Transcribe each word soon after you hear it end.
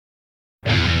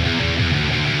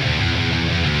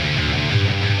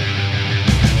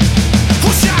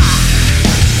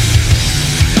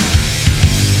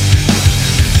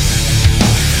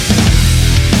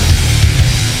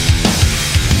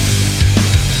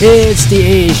It's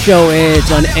the AA show. It's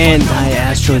an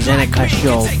anti-AstraZeneca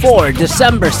show for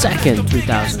December 2nd,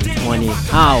 2020.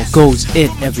 How goes it,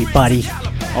 everybody?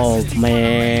 Oh,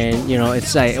 man. You know,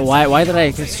 it's like, why did I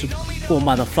go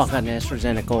motherfucking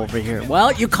AstraZeneca over here?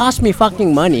 Well, you cost me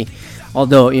fucking money.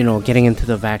 Although, you know, getting into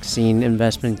the vaccine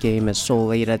investment game is so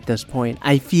late at this point,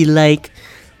 I feel like.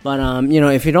 But, you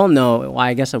know, if you don't know, well,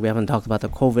 I guess we haven't talked about the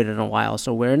COVID in a while.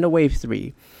 So we're in the wave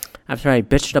 3. After I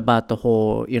bitched about the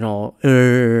whole,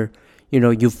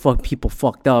 people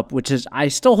fucked up, which is, I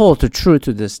still hold true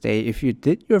to this day. If you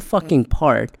did your fucking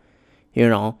part, we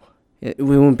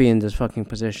wouldn't be in this fucking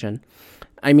position.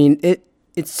 I mean, it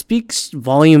speaks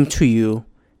volume to you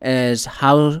as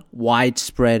how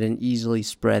widespread and easily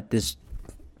spread this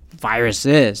virus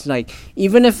is. Like,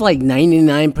 even if like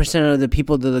 99% of the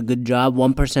people did a good job,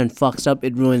 1% fucks up,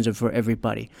 it ruins it for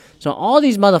everybody. So all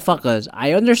these motherfuckers,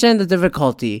 I understand the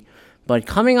difficulty, but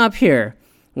coming up here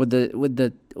with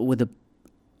the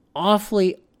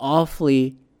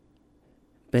awfully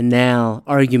banal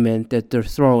argument that they're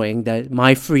throwing, that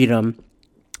my freedom,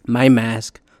 my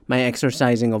mask, my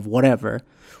exercising of whatever,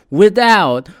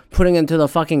 without putting into the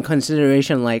fucking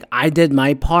consideration, like, I did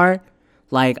my part.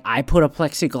 Like, I put a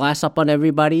plexiglass up on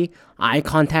everybody. I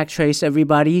contact trace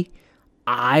everybody.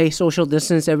 I social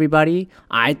distance everybody.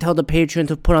 I tell the patron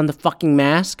to put on the fucking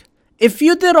mask. If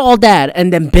you did all that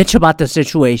and then bitch about the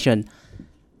situation,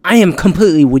 I am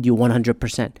completely with you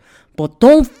 100%. But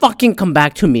don't fucking come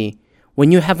back to me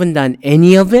when you haven't done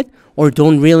any of it or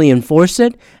don't really enforce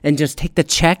it and just take the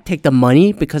check, take the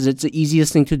money because it's the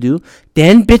easiest thing to do.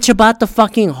 Then bitch about the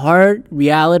fucking hard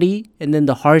reality and then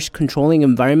the harsh controlling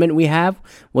environment we have,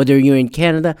 whether you're in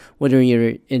Canada, whether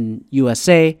you're in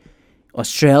USA,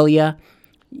 Australia,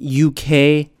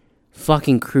 UK,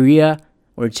 fucking Korea,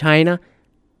 or China.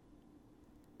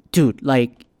 Dude,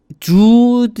 like,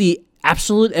 do the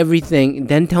absolute everything,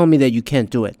 then tell me that you can't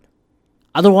do it.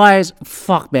 Otherwise,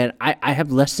 fuck, man, I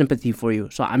have less sympathy for you.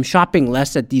 So I'm shopping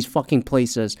less at these fucking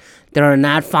places that are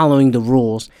not following the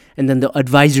rules and then the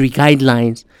advisory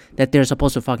guidelines that they're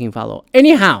supposed to fucking follow.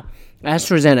 Anyhow,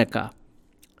 AstraZeneca.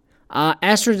 So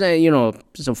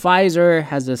Pfizer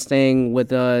has this thing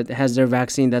has their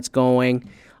vaccine that's going.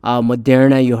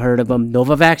 Moderna, you heard of them.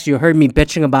 Novavax, you heard me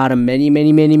bitching about them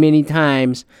many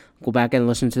times. Go back and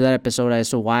listen to that episode as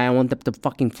to why I want them to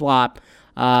fucking flop.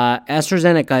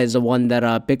 AstraZeneca is the one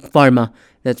that Big Pharma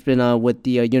that's been with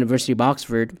the University of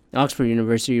Oxford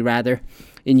University rather,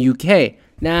 in UK.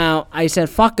 Now I said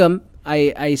fuck them.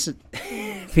 I said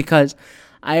because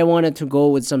I wanted to go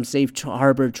with some safe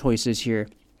harbor choices here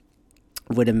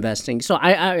with investing. So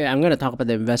I'm gonna talk about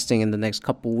the investing in the next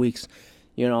couple weeks.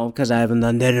 Because I haven't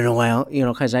done that in a while,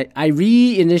 because I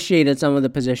reinitiated some of the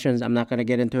positions. I'm not going to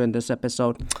get into in this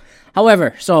episode.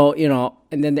 However,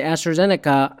 and then the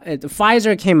AstraZeneca, the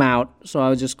Pfizer came out, so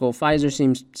I'll just go, Pfizer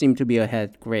seemed to be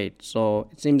ahead. Great. So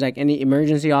it seems like any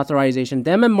emergency authorization,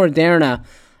 them and Moderna,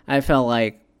 I felt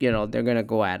like, they're going to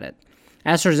go at it.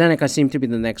 AstraZeneca seemed to be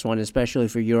the next one, especially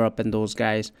for Europe and those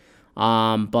guys.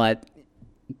 But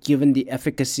given the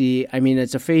efficacy, I mean,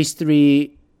 it's a phase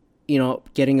 3,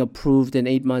 getting approved in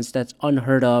 8 months, that's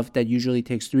unheard of. That usually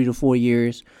takes 3 to 4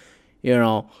 years,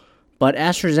 But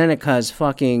AstraZeneca's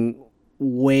fucking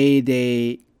way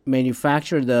they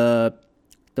manufacture the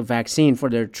vaccine for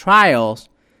their trials,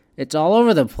 it's all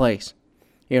over the place.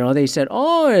 They said,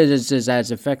 it's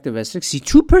as effective as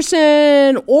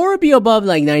 62% or be above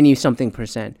like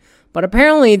 90-something%. But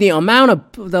apparently the amount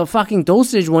of the fucking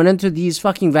dosage went into these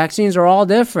fucking vaccines are all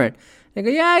different. They go,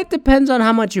 yeah, it depends on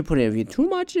how much you put in. If you too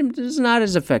much, it's not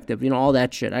as effective. All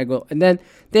that shit. I go, and then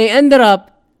they ended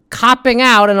up copping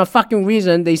out on a fucking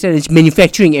reason. They said it's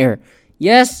manufacturing error.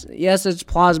 Yes, it's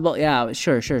plausible. Yeah,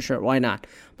 sure. Why not?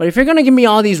 But if you're going to give me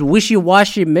all these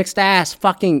wishy-washy, mixed-ass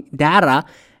fucking data,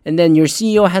 and then your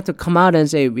CEO had to come out and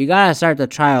say, we got to start the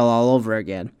trial all over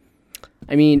again.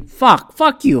 I mean,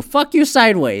 fuck you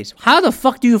sideways. How the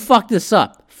fuck do you fuck this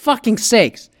up? Fucking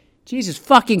sakes. Jesus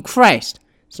fucking Christ.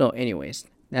 So anyways,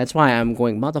 that's why I'm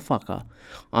going motherfucker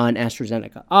on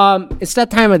AstraZeneca. It's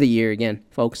that time of the year again,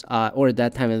 folks, or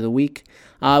that time of the week.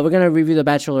 We're going to review The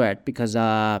Bachelorette because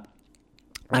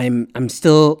I'm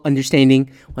still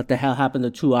understanding what the hell happened to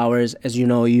 2 hours. As you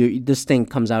know, this thing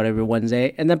comes out every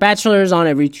Wednesday, and The Bachelor is on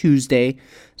every Tuesday.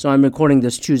 So I'm recording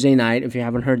this Tuesday night. If you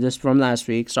haven't heard this from last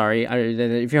week, sorry.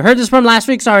 If you heard this from last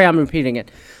week, sorry, I'm repeating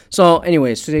it. So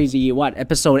anyways, today's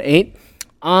episode 8.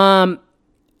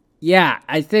 Yeah,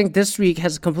 I think this week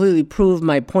has completely proved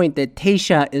my point that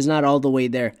Tayshia is not all the way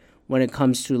there when it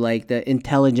comes to like the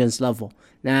intelligence level.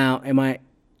 Now, am I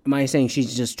saying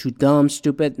she's just too dumb,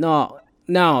 stupid? No,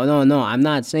 I'm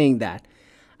not saying that.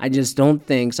 I just don't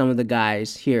think some of the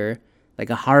guys here, like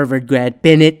a Harvard grad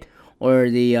Bennett or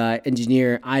the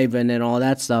engineer Ivan and all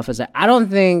that stuff, is that I don't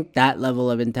think that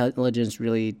level of intelligence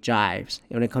really jives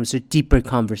when it comes to deeper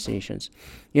conversations.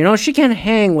 You know, she can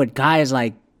hang with guys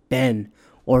like Ben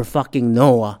or fucking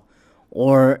Noah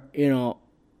or, you know,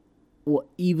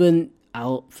 even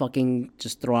I'll fucking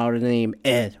just throw out a name,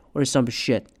 Ed or some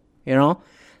shit, you know?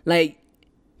 Like,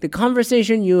 the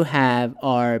conversation you have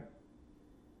are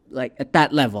like at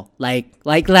that level, like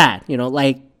that, you know,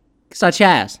 like such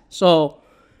as. So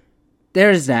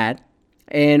there's that.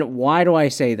 And why do I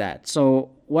say that?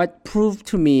 So what proved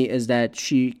to me is that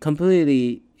she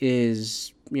completely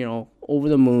is, you know, over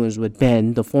the moons with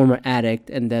Ben, the former addict,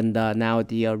 and then now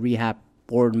the rehab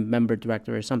board member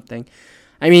director or something.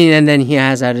 I mean, and then he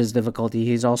has had his difficulty.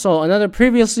 He's also another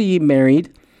previously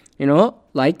married, you know,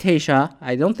 like Tasha.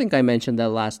 I don't think I mentioned that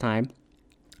last time.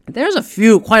 There's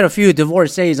quite a few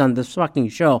divorcees on this fucking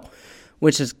show,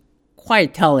 which is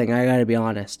quite telling, I gotta be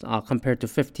honest, compared to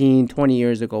 15, 20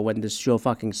 years ago when this show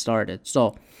fucking started.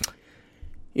 So,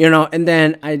 you know,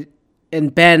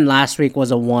 and Ben last week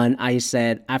was a one. I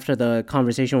said after the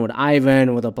conversation with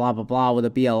Ivan, with a blah, blah, blah, with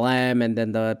a BLM, and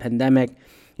then the pandemic,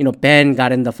 you know, Ben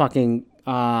got in the fucking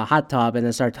hot tub and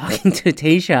then started talking to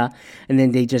Tasha, and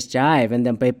then they just jive. And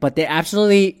then, but they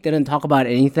absolutely didn't talk about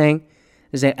anything.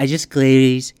 It's like, I just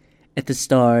glaze at the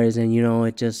stars, and you know,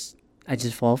 I just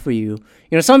fall for you.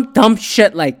 You know, some dumb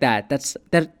shit like that.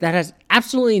 That has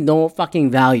absolutely no fucking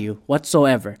value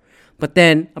whatsoever. But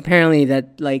then apparently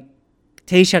that like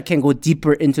Tasha can go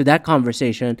deeper into that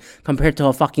conversation compared to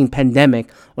a fucking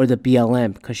pandemic or the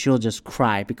BLM, because she'll just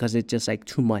cry because it's just like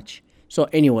too much. So,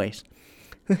 anyways,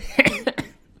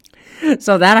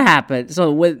 so that happened. So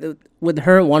with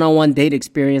her one-on-one date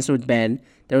experience with Ben,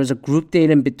 there was a group date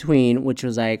in between, which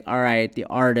was like, all right, the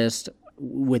artist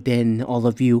within all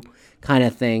of you kind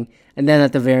of thing. And then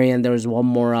at the very end, there was one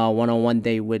more one-on-one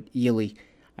date with Ely,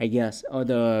 I guess.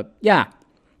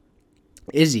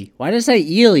 Izzy. Why did I say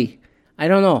Ely? I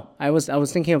don't know. I was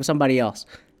thinking of somebody else.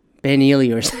 Ben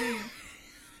Ely or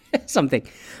something.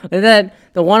 And then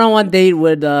the one-on-one date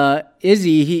with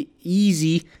Izzy,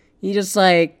 he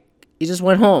just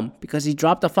went home because he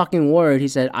dropped a fucking word. He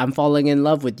said, I'm falling in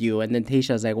love with you. And then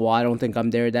Tasha's like, well, I don't think I'm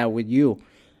that with you.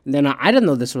 And then I didn't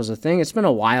know this was a thing. It's been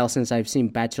a while since I've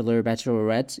seen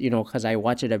Bachelorettes, you know, because I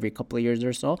watch it every couple of years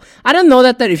or so. I didn't know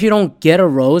that if you don't get a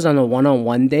rose on a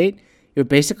one-on-one date, you're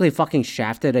basically fucking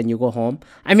shafted and you go home.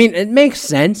 I mean, it makes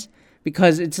sense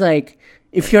because it's like,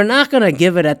 if you're not going to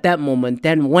give it at that moment,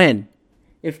 then when?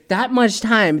 If that much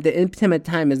time, the intimate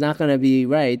time is not going to be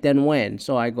right, then when?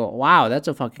 So I go, wow, that's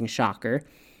a fucking shocker.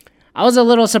 I was a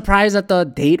little surprised that the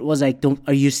date was like,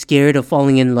 are you scared of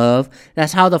falling in love?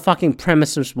 That's how the fucking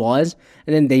premises was.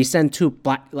 And then they sent two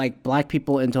black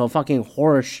people into a fucking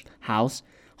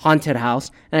haunted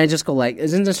house. And I just go like,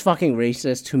 isn't this fucking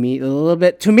racist to me? A little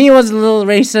bit. To me, it was a little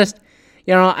racist.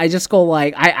 You know, I just go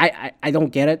like, I don't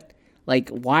get it. Like,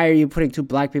 why are you putting two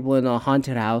black people in a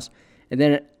haunted house? And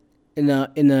then in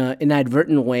a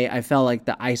inadvertent way, I felt like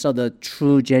I saw the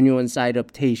true, genuine side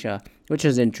of Tasha, which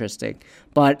is interesting.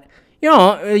 But, you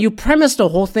know, you premise the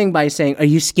whole thing by saying, are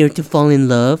you scared to fall in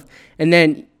love? And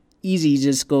then Easy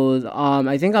just goes,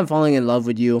 I think I'm falling in love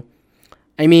with you.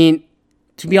 I mean,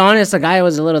 to be honest, the guy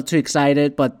was a little too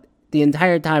excited, but the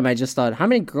entire time I just thought, how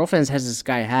many girlfriends has this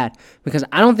guy had? Because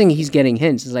I don't think he's getting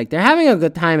hints. It's like, they're having a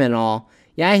good time and all.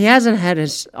 Yeah, he hasn't had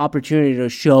his opportunity to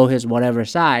show his whatever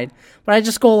side. But I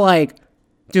just go like,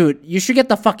 dude, you should get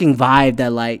the fucking vibe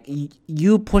that like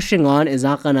you pushing on is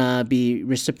not gonna be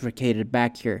reciprocated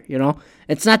back here, you know?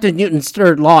 It's not the Newton's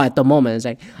third law at the moment. It's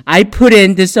like, I put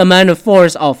in this amount of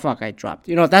force. Oh, fuck, I dropped.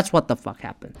 You know, that's what the fuck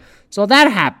happened. So that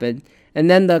happened. And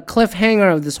then the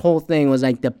cliffhanger of this whole thing was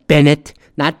like the Bennett,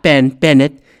 not Ben,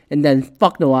 Bennett. And then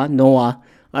fuck Noah.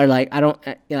 Are like,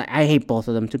 I hate both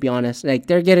of them, to be honest. Like,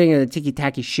 they're getting the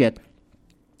ticky-tacky shit.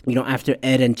 You know, after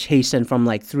Ed and Chasen from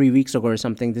like 3 weeks ago or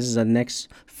something, this is the next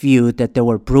feud that they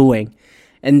were brewing.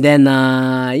 And then,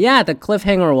 the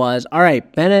cliffhanger was, all right,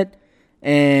 Bennett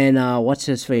and what's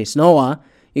his face, Noah,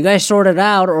 you guys sort it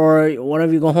out, or one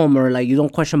of you go home, or like you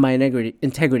don't question my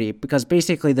integrity. Because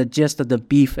basically the gist of the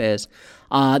beef is,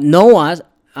 Noah,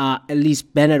 at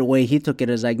least Bennett, the way he took it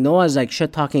is like, Noah's like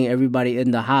shit-talking everybody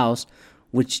in the house,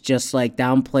 which just like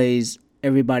downplays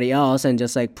everybody else and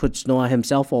just like puts Noah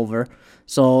himself over.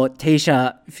 So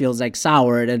Tasha feels like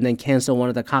soured and then cancel one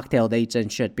of the cocktail dates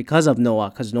and shit because of Noah.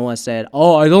 Because Noah said,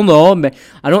 "Oh, I don't know.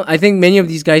 I think many of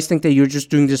these guys think that you're just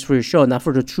doing this for your show, not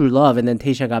for the true love." And then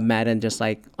Tasha got mad and just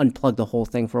like unplugged the whole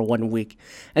thing for 1 week.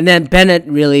 And then Bennett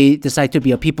really decided to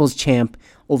be a people's champ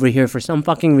over here for some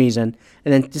fucking reason,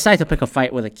 and then decided to pick a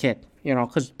fight with a kid.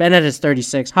 Because Bennett is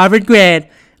 36, Harvard grad,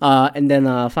 and then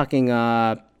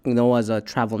Noah's a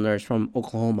travel nurse from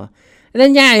Oklahoma. And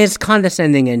then, yeah, it's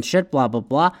condescending and shit, blah, blah,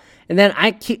 blah. And then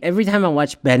every time I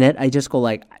watch Bennett, I just go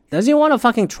like, does he want a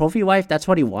fucking trophy wife? That's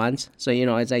what he wants. So,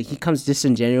 it's like he comes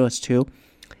disingenuous too.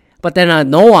 But then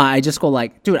Noah, I just go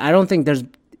like, dude, I don't think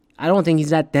he's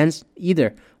that dense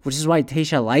either. Which is why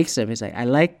Tasha likes him. He's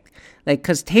like,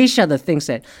 because Tasha, the thing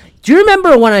said, do you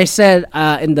remember when I said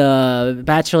in the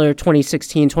Bachelor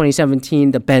 2016,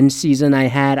 2017, the Ben season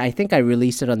I think I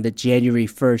released it on the January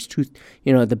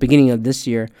 1st, the beginning of this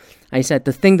year. I said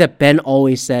the thing that Ben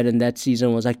always said in that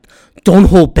season was like, don't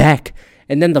hold back.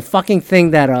 And then the fucking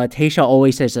thing that Tasha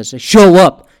always says is, show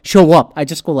up. I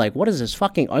just go like, what is this,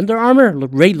 fucking Under Armour?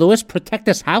 Ray Lewis, protect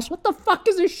this house? What the fuck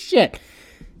is this shit?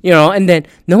 And then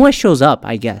Noah shows up,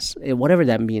 I guess, whatever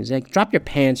that means. Like, drop your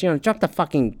pants, drop the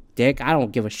fucking dick. I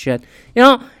don't give a shit.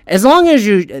 As long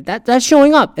as that's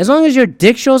showing up. As long as your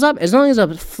dick shows up, as long as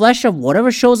the flesh of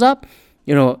whatever shows up,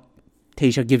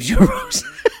 Tasha gives you a rose.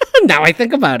 Now I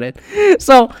think about it.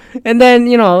 So, and then,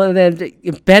 then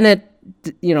Bennett,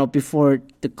 before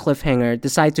the cliffhanger,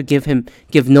 decide to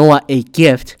give Noah a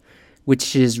gift,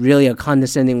 which is really a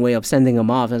condescending way of sending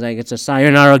him off. It's like, it's a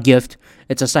sayonara gift.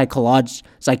 It's a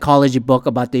psychology book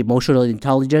about the emotional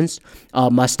intelligence.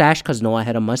 Mustache, because Noah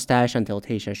had a mustache until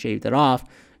Tasha shaved it off.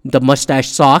 The mustache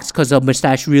socks, because the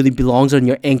mustache really belongs on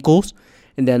your ankles.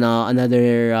 And then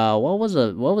another, what was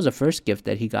the first gift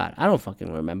that he got? I don't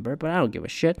fucking remember, but I don't give a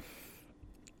shit.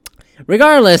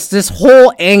 Regardless, this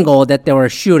whole angle that they were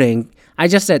shooting, I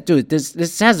just said, dude,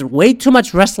 this has way too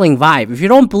much wrestling vibe. If you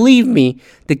don't believe me,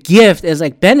 the gift is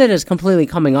like Bennett is completely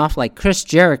coming off like Chris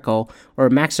Jericho or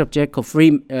Maxwell Jacob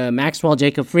Freeman,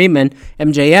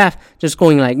 MJF, just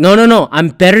going like, no, I'm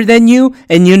better than you,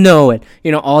 and you know it.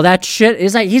 All that shit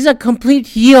is like he's a complete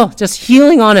heel, just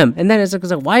healing on him. And then it's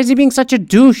like, why is he being such a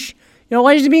douche?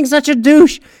 Why is he being such a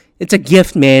douche? It's a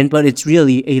gift, man, but it's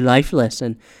really a life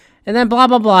lesson. And then blah,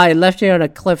 blah, blah, it left you on a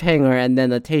cliffhanger, and then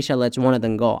Tasha lets one of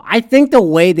them go. I think the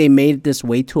way they made this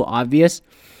way too obvious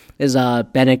is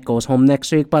Bennett goes home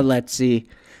next week, but let's see.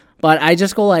 But I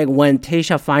just go like, when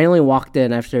Tasha finally walked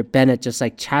in after Bennett just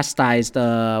like chastised,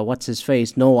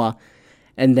 what's-his-face, Noah,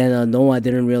 and then Noah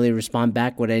didn't really respond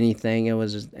back with anything.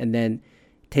 And then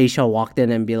Tasha walked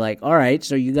in and be like, all right,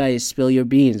 so you guys spill your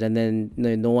beans. And then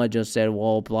Noah just said,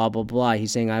 well, blah, blah, blah.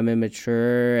 He's saying I'm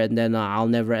immature, and then I'll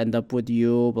never end up with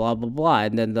you, blah, blah, blah.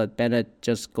 And then Bennett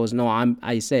just goes, no,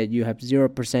 I said you have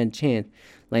 0% chance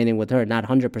landing with her, not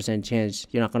 100% chance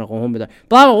you're not going to go home with her.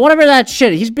 Blah, blah, whatever that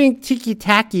shit. He's being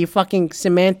ticky-tacky fucking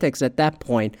semantics at that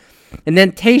point. And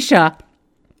then Tasha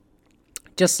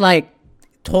just like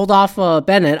told off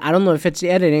Bennett. I don't know if it's the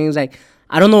editing. It's like,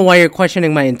 I don't know why you're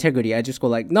questioning my integrity. I just go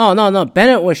like, no.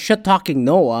 Bennett was shit-talking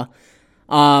Noah.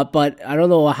 But I don't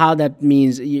know how that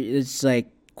means. It's like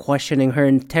questioning her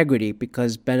integrity,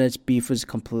 because Bennett's beef was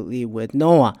completely with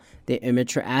Noah, the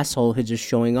immature asshole who's just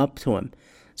showing up to him.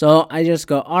 So I just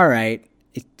go, all right,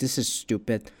 this is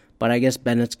stupid. But I guess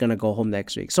Bennett's going to go home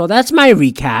next week. So that's my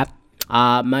recap.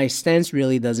 My stance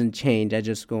really doesn't change. I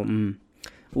just go,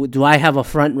 do I have a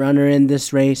front runner in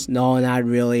this race? No, not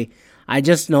really. I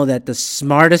just know that the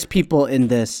smartest people in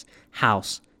this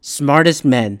house, smartest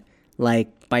men,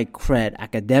 like by cred,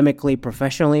 academically,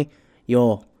 professionally,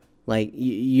 you're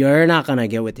not going to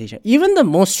get with Tasha. Even the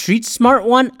most street smart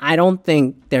one, I don't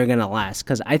think they're going to last,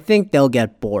 because I think they'll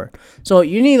get bored. So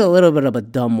you need a little bit of a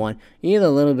dumb one. You need a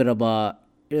little bit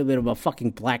of a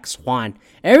fucking black swan.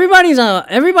 Everybody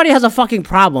has a fucking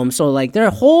problem. So like, there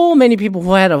are whole many people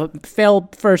who had a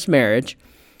failed first marriage.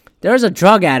 There's a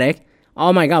drug addict.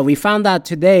 Oh my god, we found out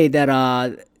today that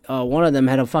one of them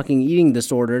had a fucking eating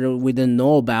disorder that we didn't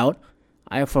know about.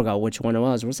 I forgot which one it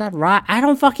was. Was that right? I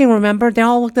don't fucking remember. They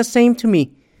all look the same to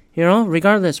me.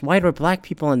 Regardless, white or black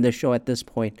people on this show at this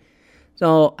point.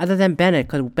 So, other than Bennett,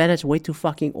 because Bennett's way too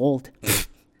fucking old.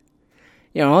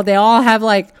 They all have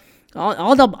like,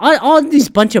 all these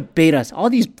bunch of betas, all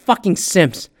these fucking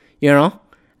simps,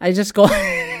 I just go,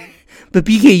 but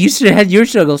BK, you should have had your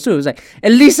struggles too. It's like,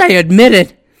 at least I admit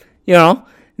it.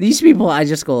 These people, I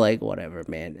just go like, whatever,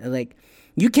 man. Like,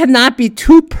 you cannot be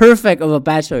too perfect of a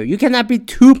bachelor. You cannot be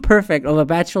too perfect of a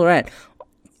bachelorette.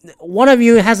 One of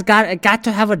you has got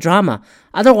to have a drama.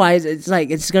 Otherwise, it's like,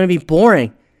 it's going to be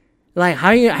boring. Like, how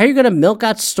are you gonna milk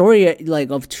out story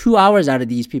like of 2 hours out of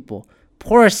these people?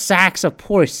 Poor sacks of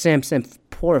poor simps and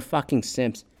poor fucking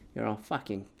simps.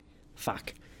 Fucking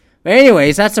fuck. But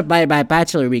anyways, that's my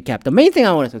Bachelor recap. The main thing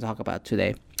I wanted to talk about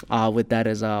today, with that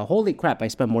is holy crap, I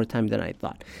spent more time than I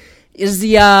thought. Is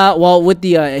the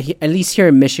at least here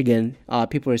in Michigan,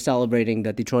 people are celebrating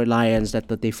the Detroit Lions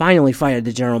that they finally fired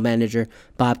the general manager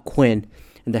Bob Quinn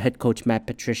and the head coach Matt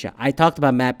Patricia. I talked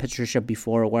about Matt Patricia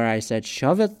before, where I said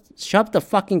shove the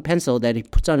fucking pencil that he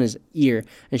puts on his ear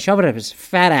and shove it up his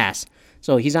fat ass,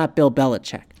 so he's not Bill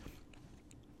Belichick.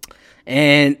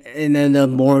 And then the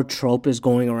more trope is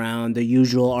going around, the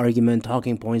usual argument,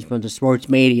 talking points from the sports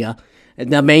media,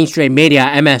 the mainstream media,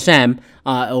 MSM,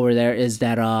 over there, is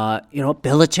that,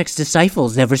 Belichick's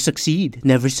disciples never succeed.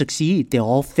 They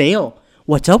all fail.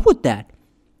 What's up with that?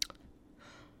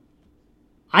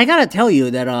 I gotta tell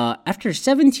you that after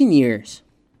 17 years,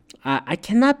 I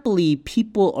cannot believe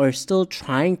people are still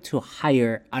trying to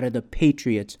hire out of the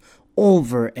Patriots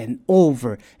over and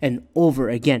over and over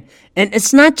again. And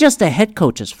it's not just the head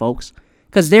coaches, folks,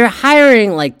 because they're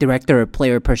hiring like director of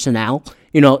player personnel,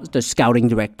 the scouting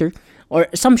director or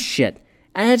some shit.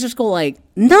 And I just go like,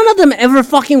 none of them ever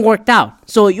fucking worked out.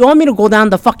 So you want me to go down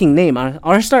the fucking name?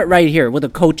 I'll start right here with the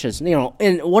coaches,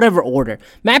 in whatever order.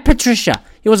 Matt Patricia,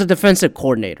 he was a defensive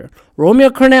coordinator. Romeo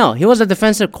Crennel, he was a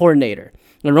defensive coordinator.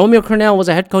 And Romeo Crennel was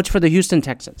a head coach for the Houston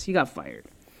Texans. He got fired.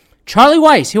 Charlie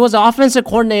Weis, he was the offensive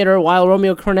coordinator while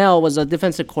Romeo Crennel was a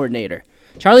defensive coordinator.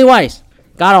 Charlie Weis,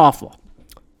 god awful.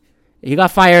 He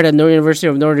got fired at the University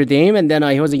of Notre Dame, and then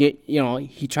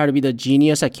he tried to be the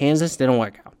genius at Kansas. Didn't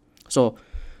work out. So,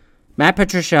 Matt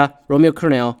Patricia, Romeo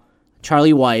Crennel,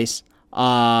 Charlie Weis,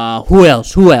 who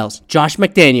else? Josh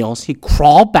McDaniels. He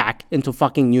crawled back into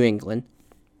fucking New England.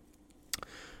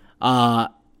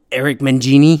 Eric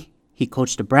Mangini, he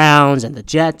coached the Browns and the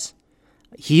Jets.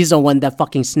 He's the one that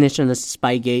fucking snitched on the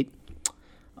Spygate.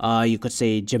 You could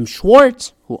say Jim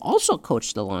Schwartz, who also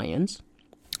coached the Lions.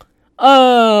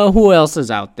 Who else is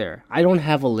out there? I don't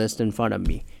have a list in front of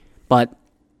me. But,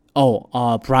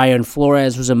 Brian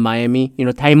Flores was in Miami.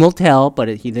 Time will tell, but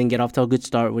he didn't get off to a good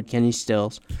start with Kenny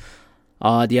Stills.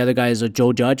 The other guy is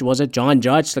Joe Judge. Was it John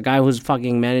Judge, the guy who's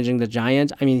fucking managing the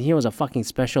Giants? I mean, he was a fucking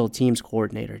special teams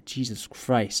coordinator. Jesus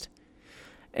Christ.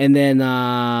 And then,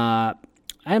 I'm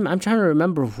trying to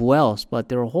remember who else, but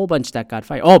there were a whole bunch that got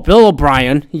fired. Oh, Bill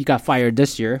O'Brien, he got fired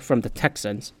this year from the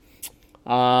Texans.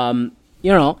 That's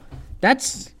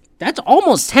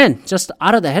almost 10 just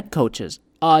out of the head coaches.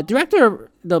 Director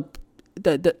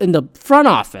in the front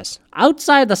office,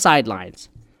 outside the sidelines.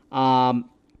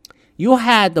 You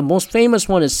had the most famous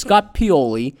one is Scott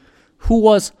Pioli, who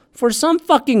was, for some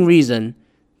fucking reason,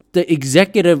 the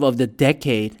executive of the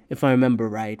decade, if I remember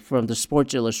right, from the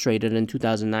Sports Illustrated in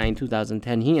 2009,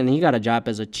 2010. He got a job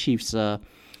as a Chiefs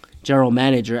general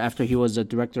manager after he was a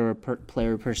director of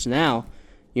player personnel,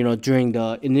 during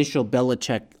the initial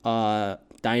Belichick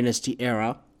dynasty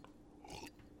era.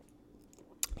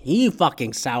 He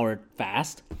fucking soured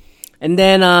fast. And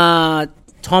then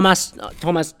Thomas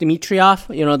Dimitroff,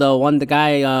 the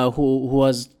guy who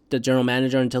was the general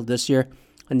manager until this year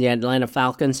in the Atlanta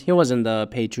Falcons. He was in the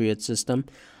Patriot system.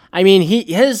 I mean,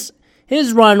 his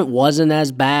run wasn't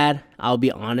as bad, I'll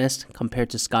be honest, compared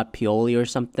to Scott Pioli or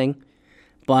something.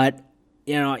 But,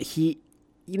 he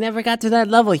never got to that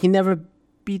level. He never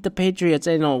beat the Patriots.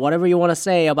 Whatever you want to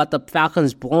say about the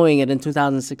Falcons blowing it in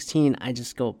 2016, I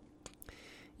just go,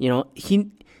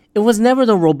 it was never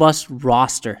the robust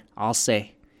roster, I'll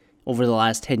say, over the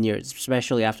last 10 years,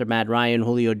 especially after Matt Ryan,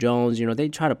 Julio Jones. They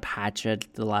try to patch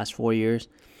it the last 4 years.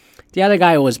 The other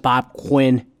guy was Bob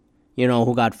Quinn,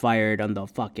 who got fired on the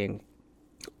fucking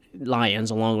Lions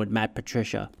along with Matt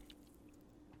Patricia.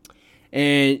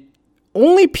 And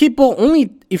only if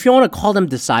you want to call them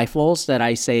disciples that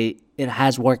I say it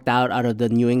has worked out of the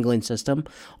New England system,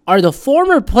 are the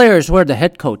former players who are the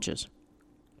head coaches.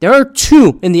 There are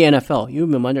two in the NFL. You've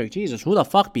been wondering, Jesus, who the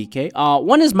fuck, BK?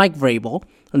 One is Mike Vrabel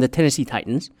on the Tennessee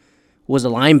Titans, who was a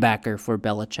linebacker for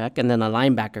Belichick, and then a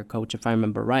linebacker coach, if I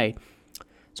remember right.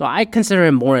 So I consider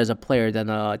him more as a player than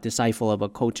a disciple of a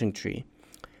coaching tree.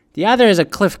 The other is a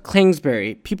Cliff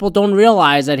Kingsbury. People don't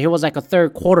realize that he was like a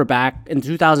third quarterback in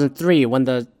 2003 when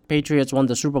the Patriots won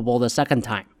the Super Bowl the second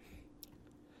time.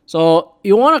 So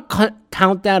you want to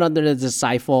count that under the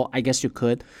disciple? I guess you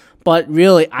could. But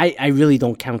really, I really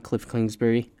don't count Cliff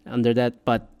Kingsbury under that.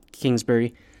 But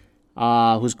Kingsbury,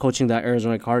 who's coaching the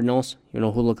Arizona Cardinals, who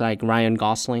look like Ryan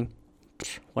Gosling,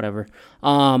 whatever.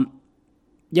 Other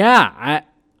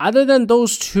than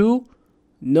those two,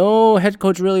 no head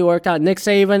coach really worked out. Nick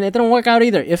Saban, it didn't work out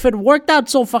either. If it worked out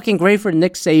so fucking great for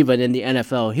Nick Saban in the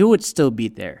NFL, he would still be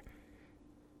there.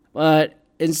 But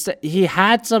instead, he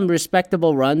had some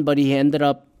respectable run, but he ended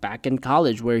up back in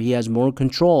college where he has more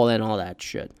control and all that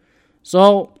shit.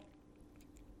 So,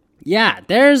 yeah,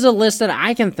 there's a list that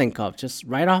I can think of just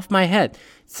right off my head.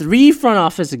 3 front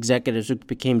office executives who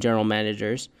became general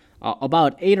managers.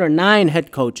 About 8 or 9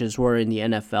 head coaches who are in the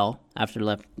NFL after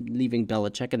leaving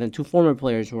Belichick. And then 2 former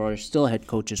players who are still head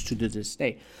coaches to this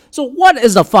day. So what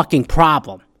is the fucking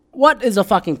problem? What is the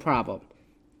fucking problem?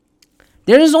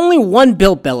 There is only one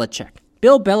Bill Belichick.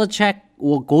 Bill Belichick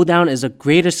will go down as the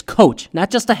greatest coach,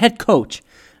 not just a head coach,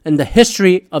 in the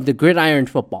history of the gridiron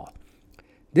football.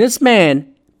 This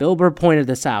man, Bill Burr pointed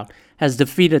this out, has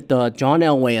defeated the John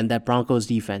Elway and that Broncos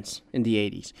defense in the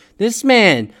 80s. This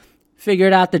man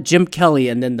figured out the Jim Kelly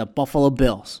and then the Buffalo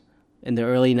Bills in the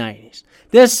early 90s.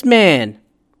 This man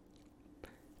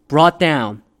brought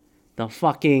down the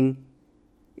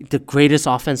greatest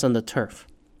offense on the turf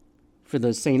for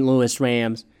the St. Louis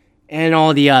Rams and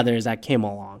all the others that came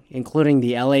along, including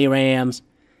the LA Rams,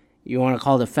 you want to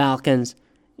call the Falcons,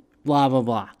 blah, blah,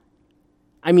 blah.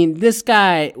 I mean, this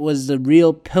guy was the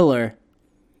real pillar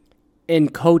in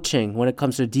coaching when it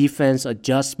comes to defense,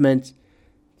 adjustment,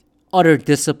 utter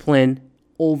discipline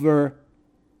over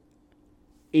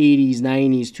 80s,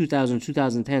 90s, 2000s,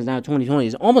 2010s, now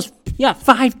 2020s. Almost,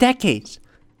 5 decades.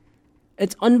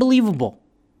 It's unbelievable.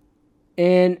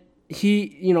 And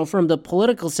he, from the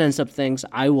political sense of things,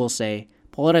 I will say,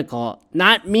 political,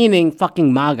 not meaning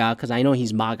fucking MAGA, because I know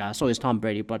he's MAGA, so is Tom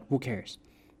Brady, but who cares?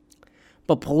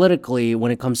 But politically,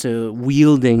 when it comes to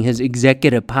wielding his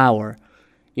executive power,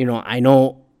 I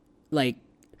know,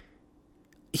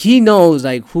 he knows,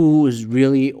 who is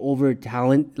really overly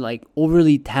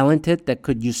talented that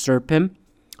could usurp him,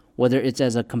 whether it's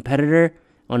as a competitor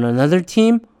on another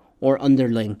team or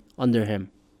underling under him.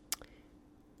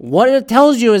 What it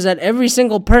tells you is that every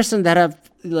single person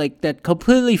that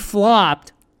completely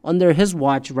flopped under his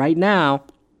watch right now,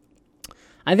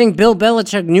 I think Bill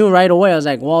Belichick knew right away. I was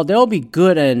like, well, they'll be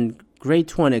good and great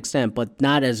to an extent, but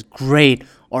not as great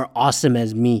or awesome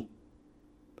as me.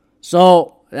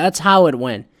 So that's how it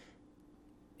went.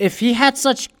 If he had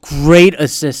such great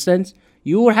assistants,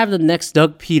 you would have the next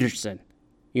Doug Peterson,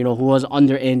 who was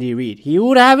under Andy Reid. He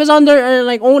would have his own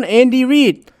Andy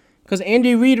Reid, because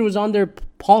Andy Reid was under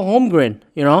Paul Holmgren,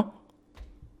 who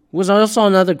was also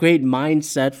another great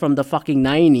mindset from the fucking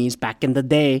 90s back in the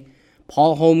day.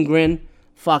 Paul Holmgren,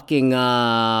 fucking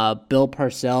Bill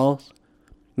Parcells,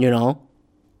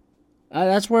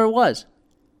 that's where it was.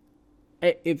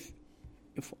 If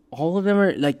all of them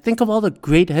are think of all the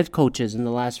great head coaches in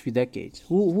the last few decades.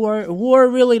 Who are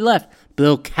really left?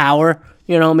 Bill Cowher,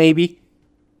 maybe.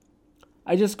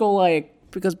 I just go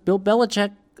because Bill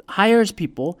Belichick hires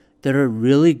people that are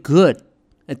really good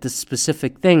at the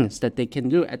specific things that they can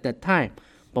do at that time.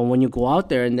 But when you go out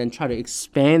there and then try to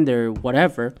expand their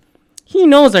whatever, he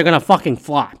knows they're gonna fucking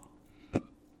flop.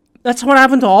 That's what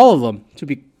happened to all of them, to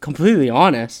be completely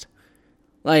honest.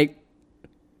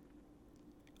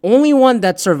 Only one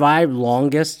that survived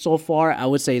longest so far, I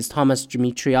would say, is Thomas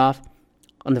Dimitroff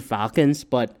on the Falcons.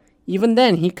 But even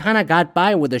then, he kind of got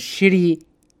by with a shitty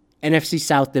NFC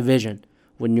South division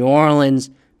with New Orleans,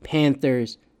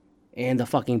 Panthers, and the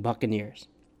fucking Buccaneers.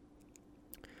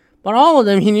 But all of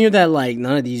them, he knew that,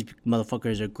 none of these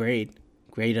motherfuckers are great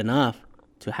enough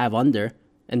to have under.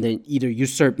 And then either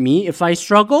usurp me if I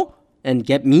struggle and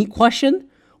get me questioned,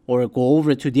 or go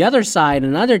over to the other side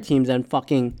and other teams and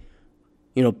fucking,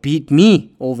 beat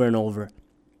me over and over.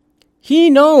 He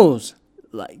knows.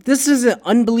 This is an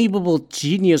unbelievable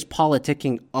genius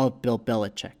politicking of Bill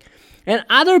Belichick. And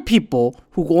other people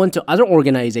who go into other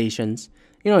organizations,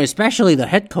 especially the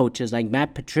head coaches like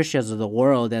Matt Patricia's of the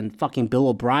world and fucking Bill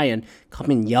O'Brien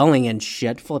coming yelling and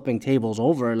shit, flipping tables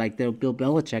over like they're Bill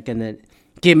Belichick and then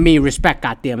give me respect,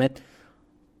 goddammit.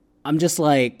 I'm just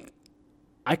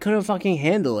I couldn't fucking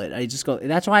handle it. I just go,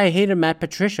 that's why I hated Matt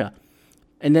Patricia.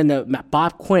 And then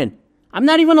Bob Quinn. I'm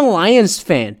not even a Lions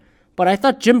fan, but I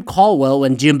thought Jim Caldwell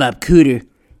and Jim Bob Cooter,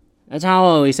 that's how I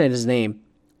always said his name,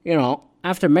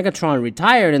 after Megatron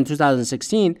retired in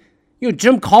 2016,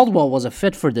 Jim Caldwell was a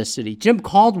fit for this city. Jim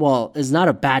Caldwell is not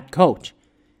a bad coach.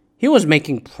 He was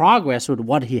making progress with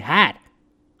what he had.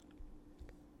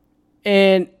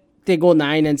 And they go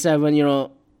 9-7,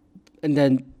 and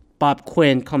then Bob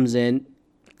Quinn comes in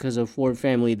because the Ford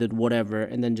family did whatever,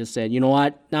 and then just said,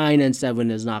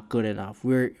 9-7 is not good enough.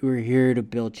 We're here to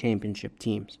build championship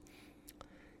teams.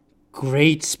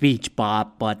 Great speech,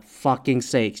 Bob, but fucking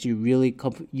sakes, you really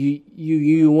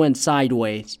you went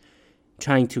sideways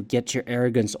trying to get your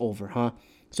arrogance over, huh?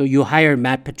 So you hired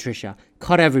Matt Patricia,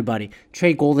 cut everybody,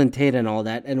 trade Golden Tate and all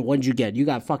that, and what'd you get? You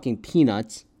got fucking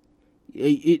peanuts.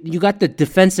 You got the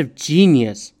defensive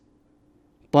genius,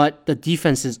 but the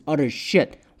defense is utter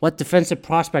shit. What defensive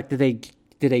prospect did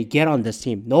they get on this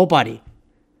team? Nobody.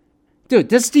 Dude,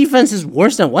 this defense is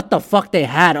worse than what the fuck they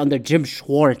had under Jim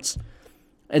Schwartz.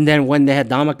 And then when they had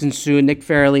Ndamukong Suh, Nick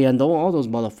Fairley, and all those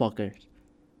motherfuckers.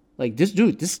 Like,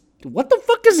 what the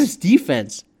fuck is this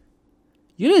defense?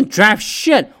 You didn't draft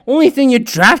shit. Only thing you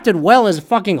drafted well is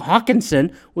fucking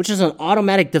Hawkinson, which is an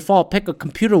automatic default pick a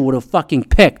computer would have fucking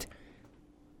picked.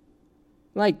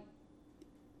 Like,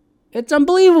 it's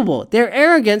unbelievable. Their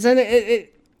arrogance, and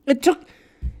it took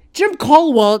Jim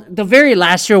Caldwell the very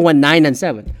last year went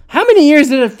 9-7. How many years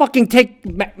did it fucking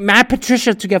take Matt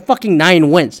Patricia to get fucking 9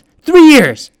 wins? 3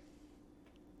 years.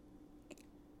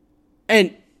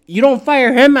 And you don't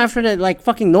fire him after that, like,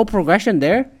 fucking no progression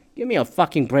there? Give me a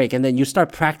fucking break. And then you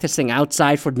start practicing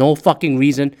outside for no fucking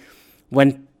reason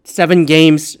when 7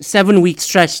 week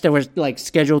stretch that were, like,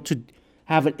 scheduled to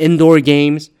have an indoor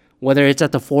games, whether it's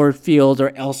at the Ford Field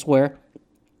or elsewhere.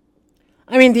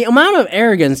 I mean, the amount of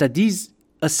arrogance that these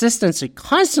assistants are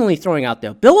constantly throwing out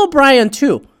there. Bill O'Brien,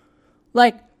 too.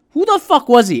 Like, who the fuck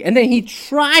was he? And then he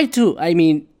tried to,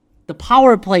 the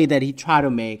power play that he tried to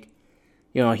make,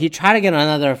 he tried to get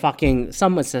another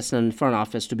some assistant in front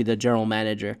office to be the general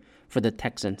manager for the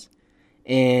Texans.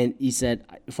 And he said,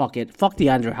 fuck it, fuck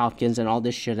DeAndre Hopkins and all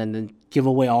this shit, and then give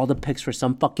away all the picks for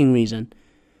some fucking reason.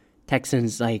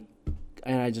 Texans, and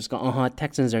I just go,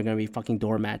 Texans are going to be fucking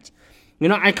doormats.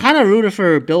 I kind of rooted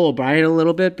for Bill O'Brien a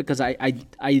little bit because I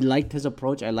liked his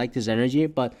approach. I liked his energy.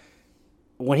 But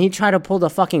when he tried to pull the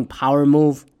fucking power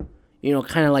move,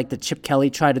 kind of like the Chip Kelly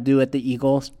tried to do at the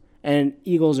Eagles, and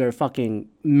Eagles are a fucking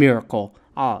miracle.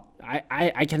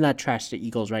 I cannot trash the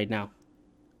Eagles right now.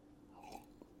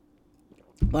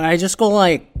 But I just go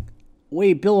like,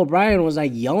 wait, Bill O'Brien was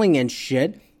like yelling and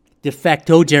shit, de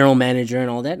facto general manager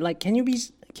and all that. Like, can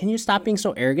you stop being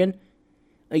so arrogant?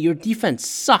 Your defense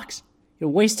sucks. You're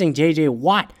wasting J.J.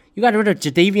 Watt. You got rid of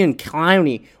Jadeveon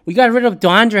Clowney. We got rid of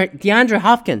DeAndre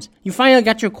Hopkins. You finally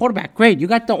got your quarterback. Great. You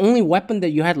got the only weapon that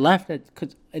you had left.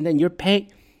 And then you're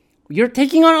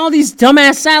taking on all these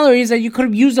dumbass salaries that you could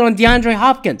have used on DeAndre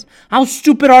Hopkins. How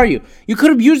stupid are you? You could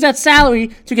have used that salary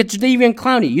to get Jadeveon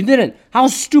Clowney. You didn't. How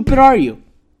stupid are you?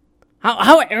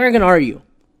 How arrogant are you?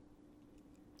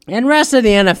 And rest of the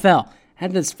NFL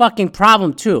had this fucking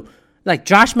problem too. Like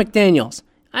Josh McDaniels.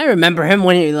 I remember him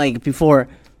when before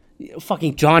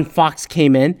fucking John Fox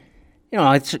came in.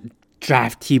 It's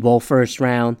draft Tebow first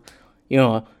round.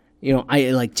 I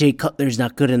like Jay Cutler's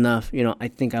not good enough. I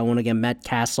think I want to get Matt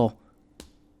Castle.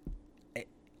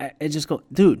 I just go,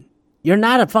 dude, you're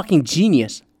not a fucking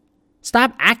genius.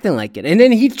 Stop acting like it. And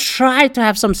then he tried to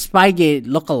have some Spygate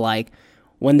lookalike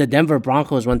when the Denver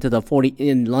Broncos went to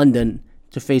in London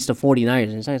to face the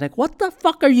 49ers. And so I was like, what the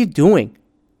fuck are you doing?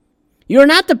 You're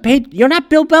not Bill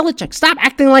Belichick. Stop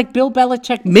acting like Bill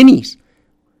Belichick minis.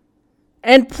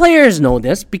 And players know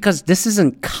this because this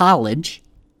isn't college.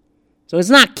 So it's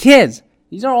not kids.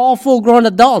 These are all full-grown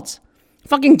adults.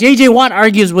 Fucking J.J. Watt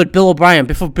argues with Bill O'Brien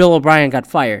before Bill O'Brien got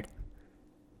fired.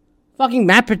 Fucking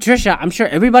Matt Patricia, I'm sure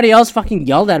everybody else fucking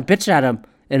yelled at, bitched at him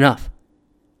enough.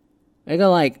 They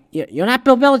go like, you're not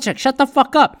Bill Belichick. Shut the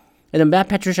fuck up. And then Matt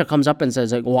Patricia comes up and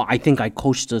says, well, I think I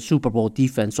coached the Super Bowl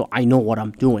defense, so I know what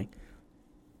I'm doing.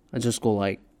 I just go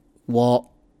like,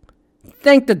 well,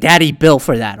 thank the daddy Bill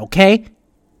for that, okay?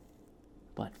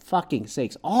 But fucking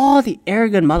sakes, all the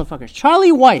arrogant motherfuckers.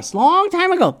 Charlie Weiss, long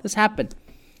time ago, this happened.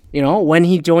 When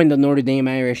he joined the Notre Dame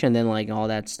Irish and then like all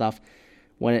that stuff.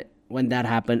 When that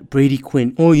happened, Brady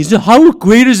Quinn. Oh, you said, how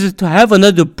great is it to have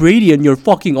another Brady in your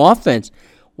fucking offense?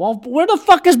 Well, where the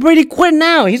fuck is Brady Quinn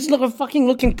now? He's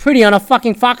looking pretty on a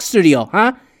fucking Fox studio,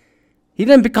 huh? He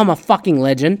didn't become a fucking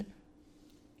legend.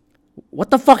 What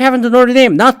the fuck happened to Notre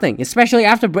Dame? Nothing. Especially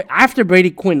after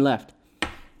Brady Quinn left.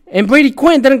 And Brady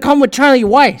Quinn didn't come with Charlie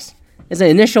Weiss as an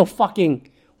initial fucking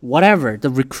whatever, the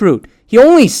recruit. He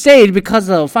only stayed because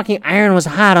the fucking iron was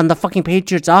hot on the fucking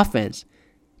Patriots offense.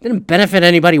 Didn't benefit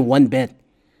anybody one bit.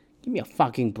 Give me a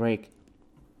fucking break.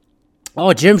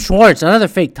 Oh, Jim Schwartz, another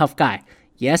fake tough guy.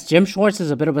 Yes, Jim Schwartz is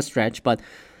a bit of a stretch, but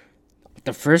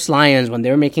the first Lions, when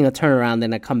they were making a turnaround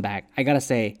and a comeback, I gotta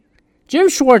say, Jim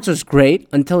Schwartz was great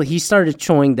until he started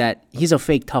showing that he's a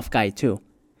fake tough guy too.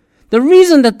 The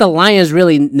reason that the Lions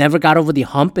really never got over the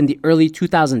hump in the early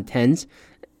 2010s,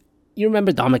 you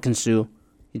remember Ndamukong Suh,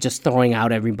 just throwing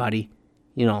out everybody,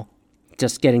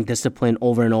 just getting disciplined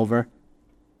over and over.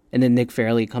 And then Nick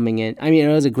Fairley coming in. It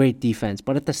was a great defense,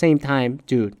 but at the same time,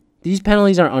 dude, these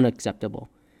penalties are unacceptable.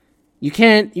 You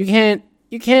can't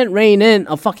rein in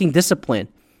a fucking discipline.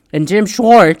 And Jim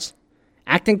Schwartz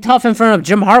acting tough in front of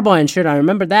Jim Harbaugh and shit. I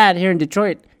remember that here in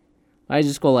Detroit. I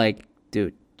just go like,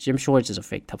 dude, Jim Schwartz is a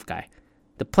fake tough guy.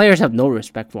 The players have no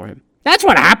respect for him. That's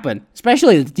what happened,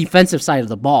 especially the defensive side of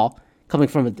the ball, coming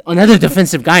from another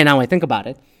defensive guy now I think about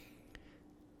it.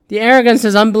 The arrogance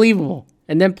is unbelievable.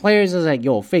 And then players is like,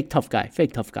 yo, fake tough guy,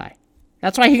 fake tough guy.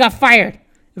 That's why he got fired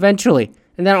eventually.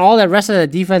 And then all the rest of the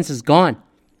defense is gone.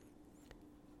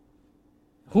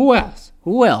 Who else?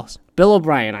 Bill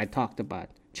O'Brien, I talked about.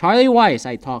 Charlie Weiss,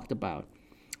 I talked about.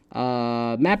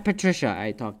 Matt Patricia,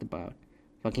 I talked about.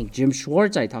 Fucking Jim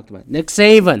Schwartz, I talked about. Nick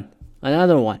Saban,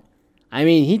 another one. I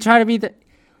mean, he tried to be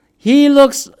he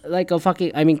looks like a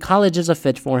fucking... I mean, college is a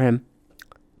fit for him.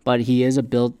 But he is a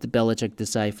Bill Belichick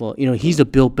disciple. You know, he's the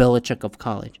Bill Belichick of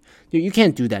college. Dude, you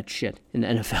can't do that shit in the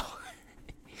NFL.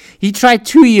 He tried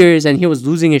 2 years and he was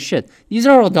losing his shit. These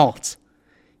are adults.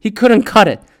 He couldn't cut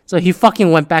it. So he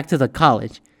fucking went back to the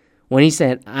college when he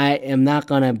said, I am not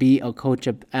going to be a coach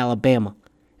of Alabama.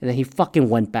 And then he fucking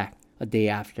went back a day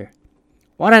after.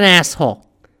 What an asshole.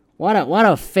 What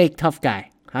a fake tough guy,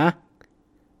 huh?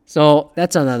 So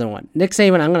that's another one. Nick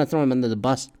Saban, I'm going to throw him under the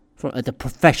bus at the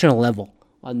professional level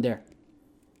on there.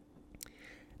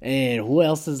 And who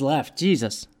else is left?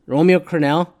 Jesus. Romeo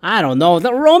Crennel? I don't know.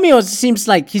 The Romeo seems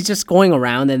like he's just going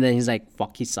around and then he's like,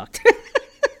 fuck, he sucked.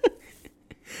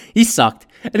 He sucked.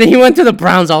 And then he went to the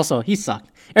Browns also. He sucked.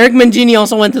 Eric Mangini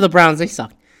also went to the Browns. They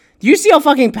sucked. Do you see a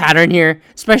fucking pattern here?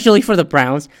 Especially for the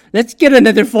Browns. Let's get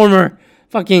another former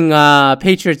fucking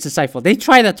Patriots disciple. They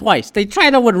tried that twice. They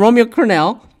tried that with Romeo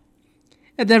Crennel.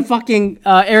 And then fucking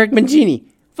Eric Mangini.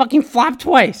 Fucking flopped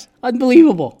twice.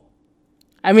 Unbelievable.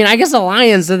 I mean, I guess the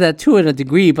Lions did that too at a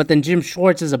degree, but then Jim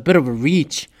Schwartz is a bit of a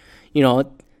reach, you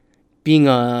know, being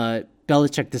a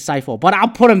Belichick disciple. But I'll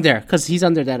put him there because he's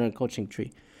under that coaching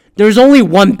tree. There's only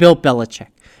one Bill Belichick.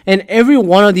 And every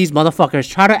one of these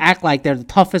motherfuckers try to act like they're the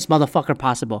toughest motherfucker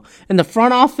possible. In the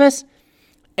front office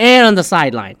and on the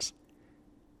sidelines.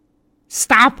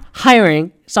 Stop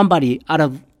hiring somebody out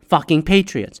of fucking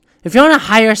Patriots. If you want to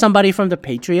hire somebody from the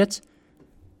Patriots,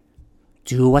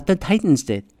 do what the Titans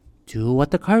did. Do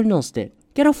what the Cardinals did.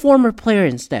 Get a former player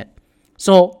instead.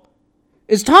 So,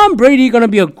 is Tom Brady going to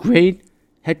be a great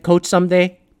head coach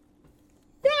someday?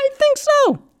 Yeah, I think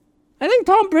so. I think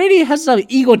Tom Brady has an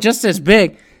ego just as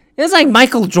big. It's like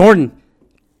Michael Jordan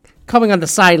coming on the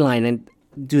sideline and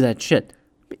do that shit.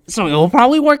 So it will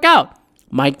probably work out.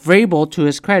 Mike Vrabel, to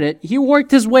his credit, he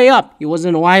worked his way up. He was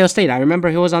in Ohio State. I remember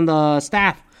he was on the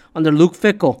staff under Luke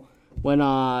Fickell when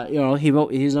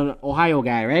he's an Ohio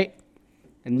guy, right?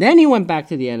 And then he went back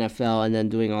to the NFL and then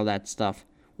doing all that stuff,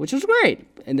 which was great.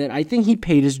 And then I think he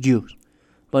paid his dues.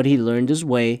 But he learned his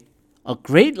way. A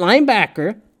great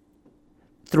linebacker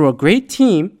through a great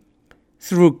team,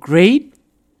 through great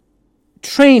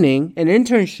training and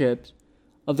internships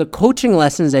of the coaching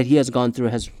lessons that he has gone through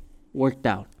has worked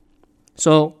out.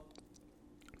 So,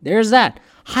 there's that.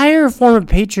 Hire a former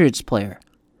Patriots player.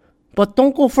 But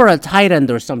don't go for a tight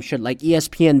end or some shit like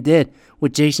ESPN did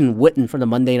with Jason Witten for the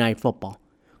Monday Night Football.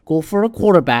 Go for a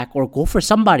quarterback or go for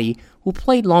somebody who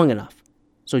played long enough.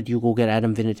 So do you go get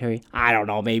Adam Vinatieri? I don't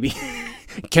know, maybe.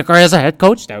 Kicker as a head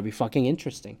coach? That would be fucking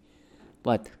interesting.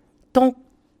 But don't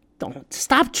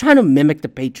stop trying to mimic the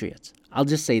Patriots. I'll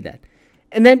just say that.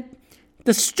 And then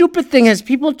the stupid thing is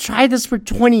people tried this for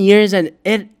 20 years and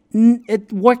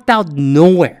it worked out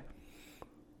nowhere.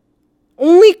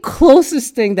 Only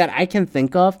closest thing that I can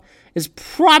think of is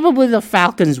probably the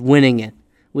Falcons winning it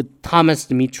with Thomas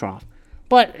Dimitroff.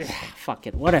 But, fuck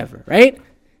it, whatever, right?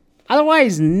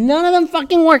 Otherwise, none of them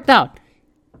fucking worked out.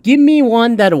 Give me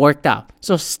one that worked out.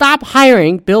 So stop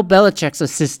hiring Bill Belichick's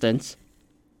assistants.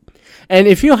 And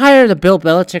if you hire the Bill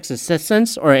Belichick's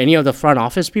assistants or any of the front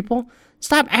office people,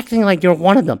 stop acting like you're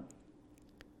one of them.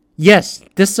 Yes,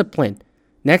 discipline.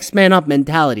 Next man up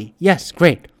mentality. Yes,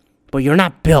 great. But you're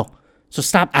not Bill. So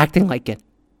stop acting like it.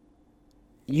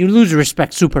 You lose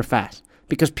respect super fast.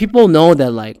 Because people know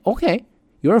that, like, okay,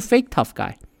 you're a fake tough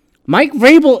guy. Mike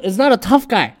Vrabel is not a tough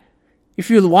guy. If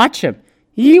you watch him,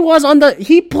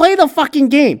 he played the fucking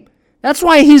game. That's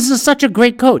why he's such a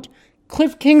great coach.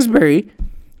 Cliff Kingsbury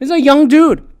is a young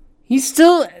dude. He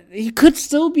could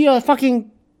still be a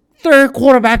fucking third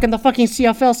quarterback in the fucking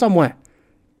CFL somewhere.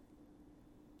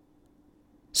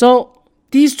 So,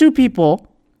 these two people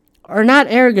are not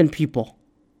arrogant people.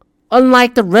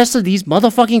 Unlike the rest of these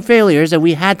motherfucking failures that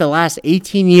we had the last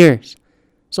 18 years.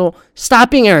 So, stop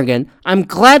being arrogant. I'm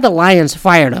glad the Lions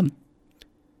fired him.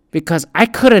 Because I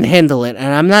couldn't handle it,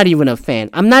 and I'm not even a fan.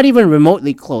 I'm not even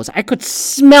remotely close. I could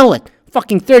smell it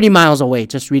fucking 30 miles away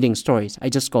just reading stories. I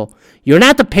just go, you're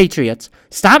not the Patriots.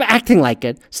 Stop acting like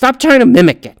it. Stop trying to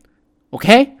mimic it.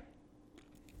 Okay?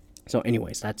 So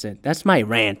anyways, that's it. That's my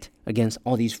rant against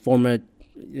all these former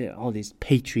all these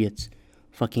patriots,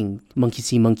 fucking monkey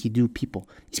see, monkey do people.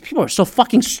 These people are so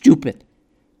fucking stupid.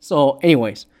 So,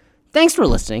 anyways, thanks for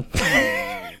listening.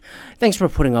 Thanks for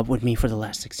putting up with me for the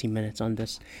last 16 minutes on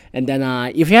this. And then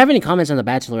if you have any comments on The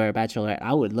Bachelor or Bachelorette,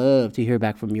 I would love to hear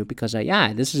back from you because,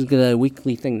 this is the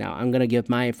weekly thing now. I'm going to give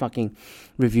my fucking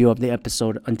review of the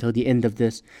episode until the end of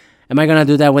this. Am I going to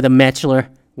do that with a Bachelor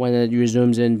when it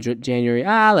resumes in January?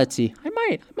 Let's see. I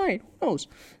might. Who knows?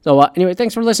 So, anyway,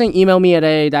 thanks for listening. Email me at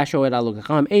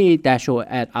a-show@outlook.com.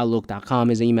 a-show@outlook.com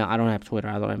is the email. I don't have Twitter.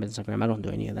 I don't have Instagram. I don't do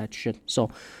any of that shit. So,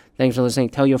 thanks for listening.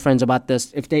 Tell your friends about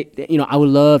this. If they, I would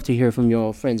love to hear from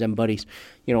your friends and buddies,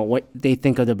 what they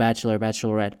think of The Bachelor,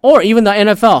 Bachelorette, or even the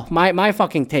NFL. My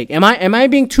fucking take. Am I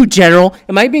being too general?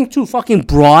 Am I being too fucking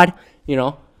broad?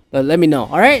 Let me know.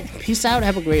 All right. Peace out.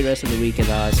 Have a great rest of the week, and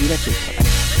see you next week. Bye.